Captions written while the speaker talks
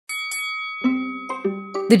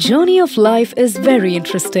The journey of life is very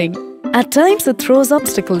interesting. At times it throws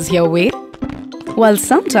obstacles your way, while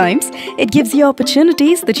sometimes it gives you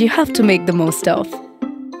opportunities that you have to make the most of.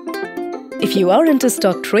 If you are into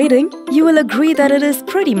stock trading, you will agree that it is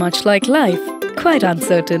pretty much like life, quite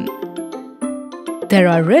uncertain. There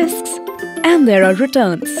are risks and there are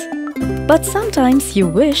returns. But sometimes you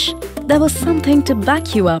wish there was something to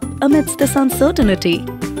back you up amidst this uncertainty.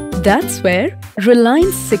 That's where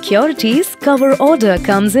Reliance Securities cover order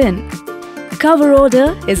comes in. Cover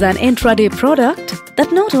order is an intraday product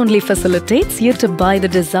that not only facilitates you to buy the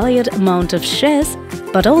desired amount of shares,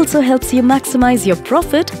 but also helps you maximize your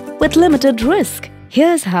profit with limited risk.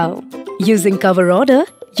 Here's how. Using cover order,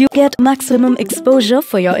 you get maximum exposure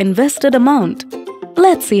for your invested amount.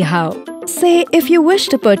 Let's see how. Say if you wish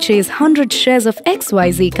to purchase 100 shares of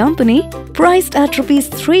XYZ company priced at Rs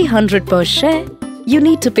 300 per share, you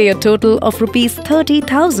need to pay a total of Rs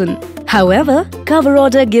 30,000. However, cover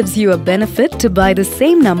order gives you a benefit to buy the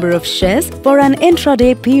same number of shares for an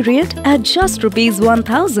intraday period at just Rs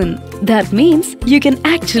 1,000. That means you can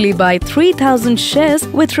actually buy 3,000 shares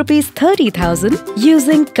with Rs 30,000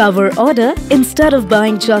 using cover order instead of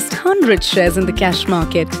buying just 100 shares in the cash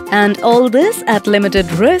market. And all this at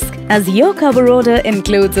limited risk, as your cover order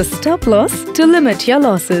includes a stop loss to limit your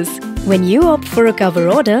losses. When you opt for a cover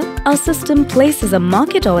order, our system places a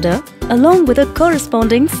market order along with a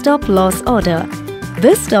corresponding stop loss order.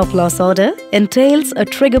 This stop loss order entails a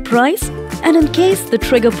trigger price, and in case the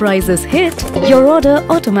trigger price is hit, your order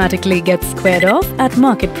automatically gets squared off at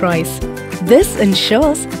market price. This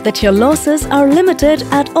ensures that your losses are limited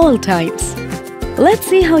at all times. Let's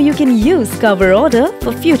see how you can use cover order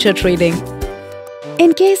for future trading.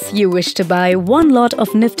 In case you wish to buy one lot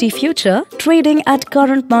of Nifty future trading at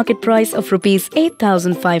current market price of Rs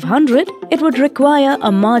 8,500, it would require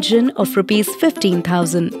a margin of Rs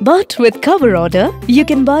 15,000. But with cover order, you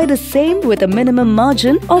can buy the same with a minimum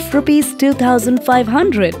margin of Rs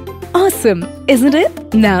 2,500. Awesome, isn't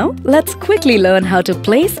it? Now, let's quickly learn how to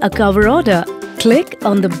place a cover order. Click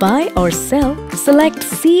on the buy or sell, select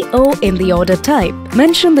CO in the order type.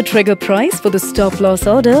 Mention the trigger price for the stop loss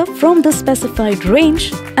order from the specified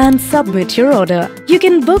range and submit your order. You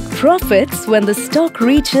can book profits when the stock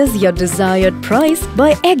reaches your desired price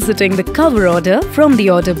by exiting the cover order from the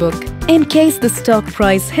order book. In case the stock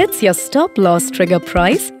price hits your stop loss trigger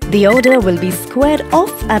price, the order will be squared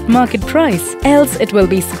off at market price, else it will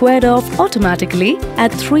be squared off automatically at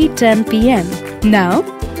 3:10 p.m. Now,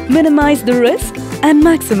 minimize the risk and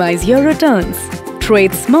maximize your returns.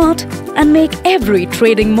 Trade smart and make every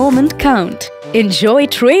trading moment count. Enjoy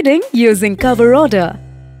trading using cover order.